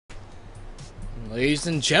Ladies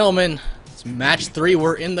and gentlemen, it's match 3.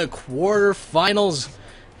 We're in the quarterfinals.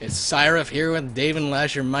 It's Sireph here with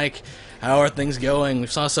DaemonLasher. Mike, how are things going? We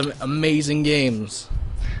saw some amazing games.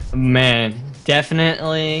 Man,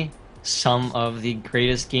 definitely some of the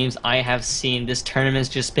greatest games I have seen. This tournament's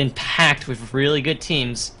just been packed with really good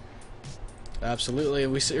teams. Absolutely.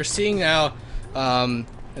 We're seeing now an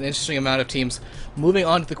interesting amount of teams moving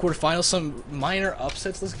on to the quarterfinals. Some minor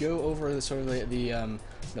upsets. Let's go over the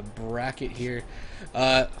bracket here.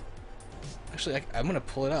 Actually, I'm gonna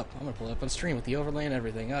pull it up. I'm gonna pull it up on stream with the overlay and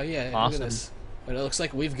everything. Oh yeah, awesome. Look at this. But it looks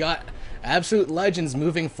like we've got Absolute Legends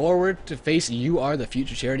moving forward to face You Are the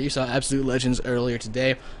Future Charity. You saw Absolute Legends earlier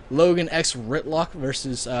today. Logan X Ritlock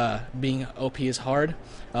versus being OP is hard.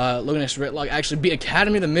 Logan X Ritlock actually beat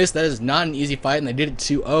Academy of the Mist. That is not an easy fight, and they did it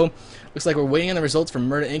 2-0. Looks like we're waiting on the results from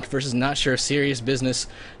Murder Inc. versus Not Sure Serious Business.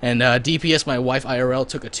 And DPS My Wife IRL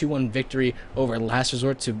took a 2-1 victory over Last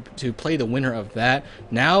Resort to play the winner of that.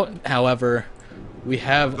 Now, however, we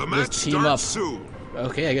have this team up. Soon.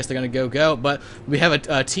 Okay, I guess they're gonna go, but we have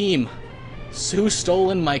a team. Who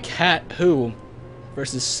Stolen My Cat Who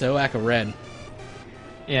versus SOAC Red.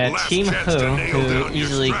 Yeah, Last Team chance to nail Who down your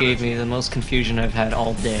easily strategy. gave me the most confusion I've had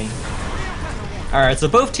all day. Alright, so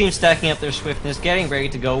both teams stacking up their swiftness, getting ready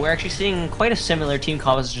to go. We're actually seeing quite a similar team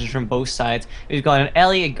composition from both sides. We've got an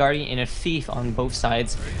Ellie, a Guardian, and a Thief on both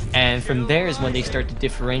sides. And from there is when they start to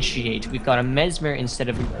differentiate. We've got a Mesmer instead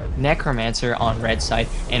of a Necromancer on red side,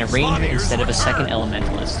 and a Ranger instead of a second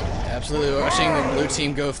Elementalist. Absolutely, we're watching the blue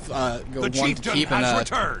team go one to keep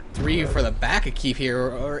and 3 for the back of keep here.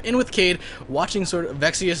 Or in with Cade, watching sort of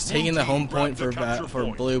Vexius taking the home point for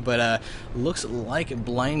blue, but looks like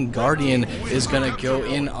Blind Guardian is gonna go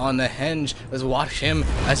in on the henge. Let's watch him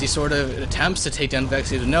as he sort of attempts to take down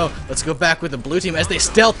Vexius. No, let's go back with the blue team as they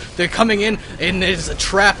stealth. They're coming in, and it's a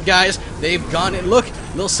trap, guys. They've gone in. Look,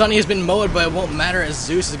 Lil Sunny has been mowed, but it won't matter as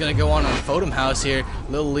Zeus is gonna go on Photom House here.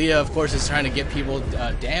 Lil Leah, of course, is trying to get people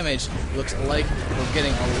damaged. Looks like we're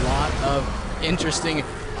getting a lot of interesting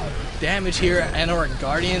damage here, and our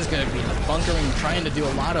Guardian's going to be bunkering, trying to do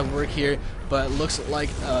a lot of work here, but it looks like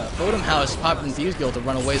Photom House, Pop and Thieves Guild to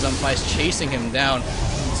run away. Zombie's chasing him down.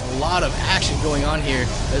 There's a lot of action going on here.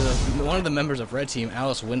 There's one of the members of Red Team,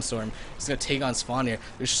 Alice Windstorm, is going to take on Spawn here.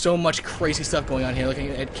 There's so much crazy stuff going on here.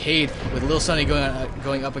 Looking at Cade with Lil Sunny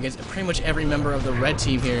going up against pretty much every member of the Red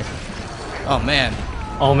Team here. Oh man.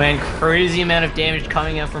 Oh man, crazy amount of damage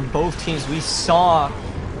coming out from both teams. We saw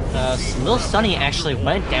Lil Sunny actually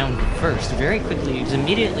went down first very quickly. He was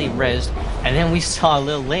immediately rezzed, and then we saw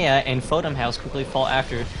Lil Leia and Photom House quickly fall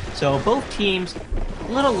after. So both teams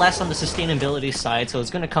a little less on the sustainability side, so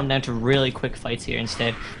it's going to come down to really quick fights here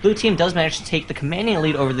instead. Blue team does manage to take the commanding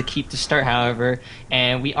lead over the keep to start, however,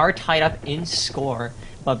 and we are tied up in score.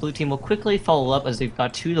 But blue team will quickly follow up as they've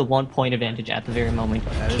got 2-1 point advantage at the very moment.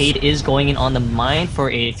 Cade is going in on the mine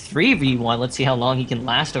for a 3v1. Let's see how long he can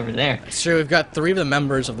last over there. It's true, we've got 3 of the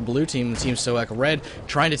members of the blue team, the team SOAC Red,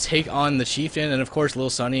 trying to take on the Chieftain, and of course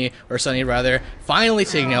Lil Sunny, or Sunny rather, finally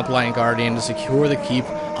taking out Blind Guardian to secure the keep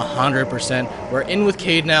 100%. We're in with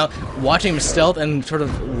Cade now, watching him stealth and sort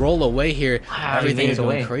of roll away here. Wow, everything is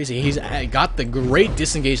going crazy. He's got the great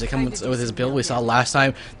disengage that comes with his build. We saw last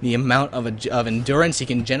time the amount of endurance he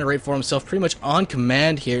can generate for himself pretty much on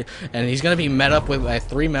command here, and he's going to be met up with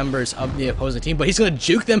 3 members of the opposing team, but he's going to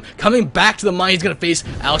juke them. Coming back to the mine, he's going to face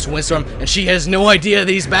Alice Windstorm, and she has no idea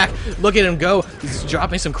that he's back. Look at him go. He's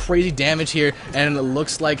dropping some crazy damage here, and it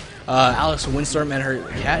looks like Alice Windstorm and her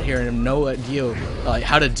cat here have no idea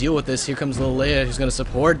how to deal with this. Here comes Lil Leia, who's going to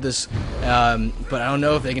support this, but I don't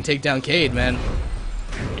know if they can take down Cade, man.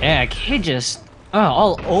 Yeah, Cade just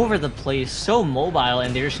all over the place, so mobile,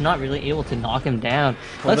 and they're just not really able to knock him down.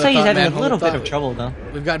 Let's say he's having a little bit of trouble, though.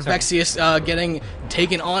 We've got Vexius getting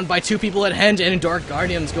taken on by 2 people at Henge, and Dark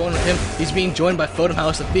Guardian's going with him. He's being joined by Photom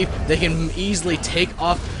House, the Thief. They can easily take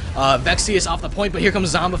off Vexius off the point, but here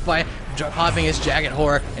comes Zombify, popping his Jagged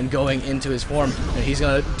Horror and going into his form. And he's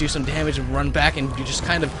going to do some damage and run back and just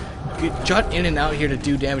kind of jut in and out here to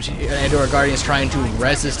do damage. And our Guardian's trying to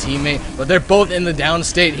res his teammate, but they're both in the down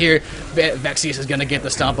state here. Vexius is going to get the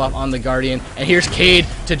stomp off on the Guardian, and here's Cade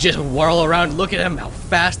to just whirl around. Look at him, how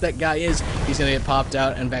fast that guy is. He's going to get popped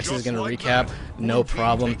out, and Vexius is going to recap. No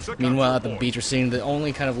problem. Meanwhile, at the beach, we're seeing the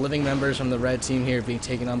only kind of living members from the red team here being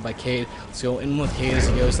taken on by Cade. Let's go in with Cade as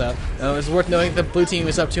he goes out. It's worth noting the blue team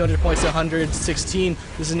is up 200 points to 116.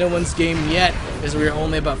 This is no one's game yet, as we're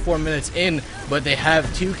only about 4 minutes in, but they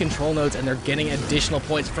have 2 control nodes, and they're getting additional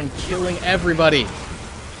points from killing everybody.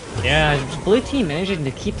 Yeah, blue team managing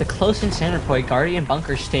to keep the close in center point. Guardian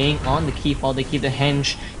Bunker staying on the keep while they keep the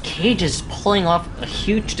henge. Cage is pulling off a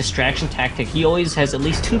huge distraction tactic. He always has at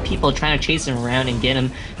least 2 people trying to chase him around and get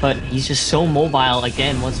him, but he's just so mobile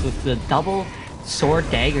again once with the double sword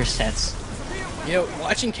dagger sets. You know,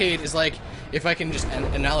 watching Cade is like, if I can just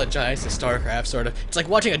analogize to StarCraft, sort of, it's like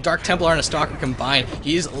watching a Dark Templar and a Stalker combined.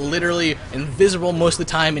 He's literally invisible most of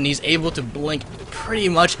the time, and he's able to blink pretty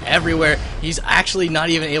much everywhere. He's actually not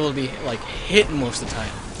even able to be, like, hit most of the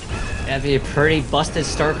time. That'd be a pretty busted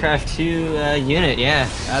StarCraft 2 unit, yeah.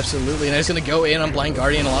 Absolutely, and he's going to go in on Blind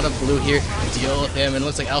Guardian, a lot of blue here, deal with him, and it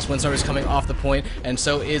looks like Alice Windstorm is coming off the point, and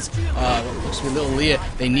so is, what looks to be Little Leah.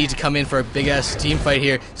 They need to come in for a big-ass team fight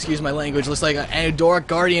here. Excuse my language. Looks like Anadoric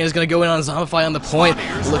Guardian is going to go in on Zombify on the point.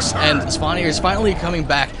 And Spawnier is finally coming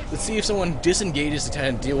back. Let's see if someone disengages to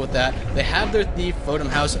kind of deal with that. They have their Thief Photom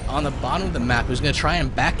House on the bottom of the map, who's going to try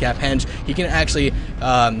and backgap Henge. He can actually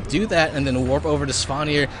do that and then warp over to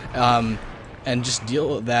Spawnier, and just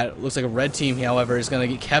deal with that. Looks like a red team, however, is going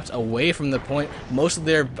to get kept away from the point. Most of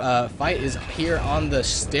their fight is here on the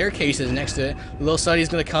staircases next to it. Little Suddy's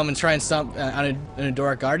going to come and try and stomp on an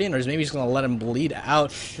Adora Guardian, or maybe he's going to let him bleed out,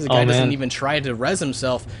 because the guy doesn't even try to res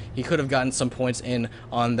himself. He could have gotten some points in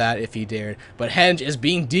on that if he dared. But Henge is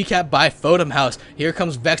being decapped by Photom House. Here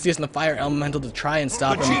comes Vexius and the Fire Elemental to try and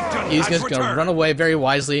stop him. He's just going to run away very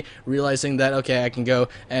wisely, realizing that, okay, I can go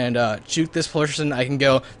and shoot this person, I can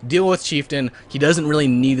go deal with Chieftain. He doesn't really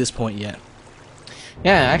need this point yet.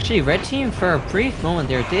 Yeah, actually, red team, for a brief moment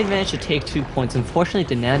there, did manage to take 2 points. Unfortunately,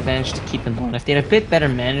 did not manage to keep them on. If they had a bit better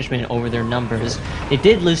management over their numbers, they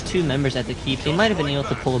did lose 2 members at the keep. They might have been able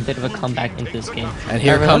to pull a bit of a comeback into this game. And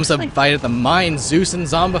here comes a fight at the mine. Zeus and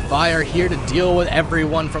Zombify are here to deal with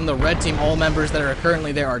everyone from the red team. All members that are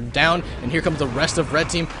currently there are down. And here comes the rest of red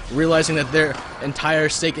team, realizing that their entire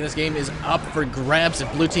stake in this game is up for grabs.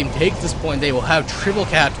 If blue team takes this point, they will have triple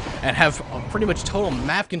capped and have pretty much total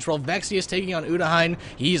map control. Vexius taking on Udahine.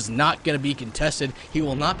 He's not going to be contested. He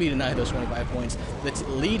will not be denied those 25 points. The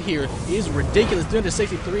lead here is ridiculous.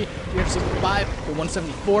 363, 365 to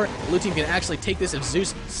 174. Blue team can actually take this if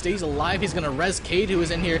Zeus stays alive. He's going to res Cade, who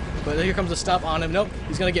is in here, but here comes a stop on him. Nope,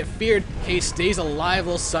 he's going to get feared. Cade stays alive.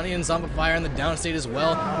 Little Sunny and Zombify on the downstate as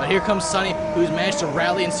well. But here comes Sunny, who's managed to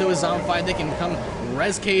rally, and so is Zombify. They can come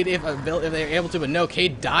res Cade if they're able to, but no,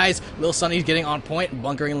 Cade dies. Little Sunny's getting on point,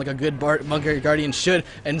 bunkering like a good bunker guardian should,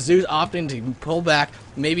 and Zeus opting to pull back,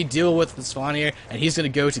 maybe deal with the spawn here, and he's going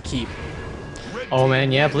to go to keep. Oh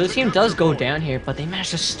man, yeah, blue team does go down here, but they managed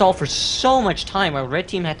to stall for so much time while red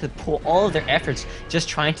team had to pull all of their efforts just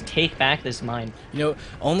trying to take back this mine. You know,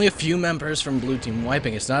 only a few members from blue team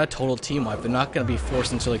wiping. It's not a total team wipe. They're not going to be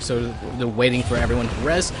forced into, like, so they're waiting for everyone to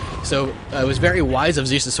res. So it was very wise of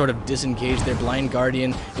Zeus to sort of disengage. Their blind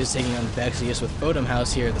guardian is taking on Vexius with Photom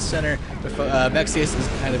House here at the center. But Vexius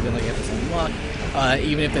has kind of been like at this unlock.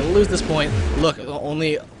 Even if they lose this point, look,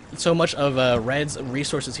 only so much of Red's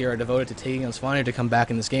resources here are devoted to taking on Spawner to come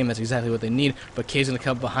back in this game. That's exactly what they need, but Cade's going to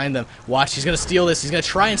come behind them. Watch, he's going to steal this. He's going to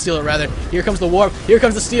try and steal it, rather. Here comes the warp. Here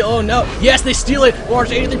comes the steal. Oh, no. Yes, they steal it.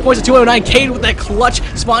 Warp's 83 points to 209. Cade with that clutch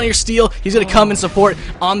Spawner steal. He's going to come and support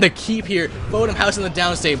on the keep here. Photom House in the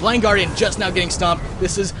downstate. Blind Guardian just now getting stomped.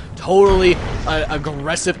 This is totally an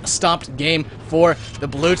aggressive stomped game for the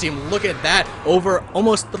blue team. Look at that. Over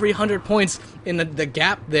almost 300 points in the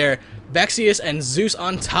gap there. Vexius and Zeus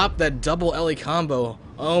on top, that double Ellie combo.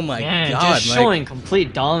 Oh my god, just showing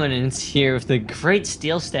complete dominance here with the great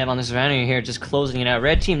steel stab on the surrounding here, just closing it out.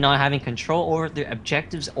 Red team not having control over their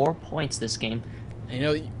objectives or points this game. You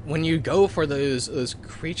know, when you go for those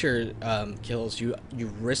creature kills, you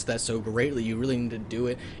risk that so greatly. You really need to do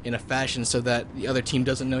it in a fashion so that the other team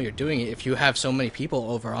doesn't know you're doing it. If you have so many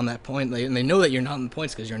people over on that point, and they know that you're not in the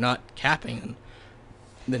points because you're not capping,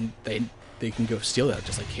 then they can go steal that,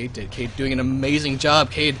 just like Cade did. Cade doing an amazing job.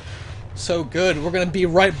 Cade, so good. We're going to be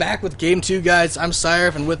right back with Game 2, guys. I'm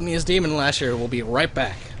Sireph, and with me is DaemonLasher. We'll be right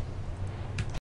back.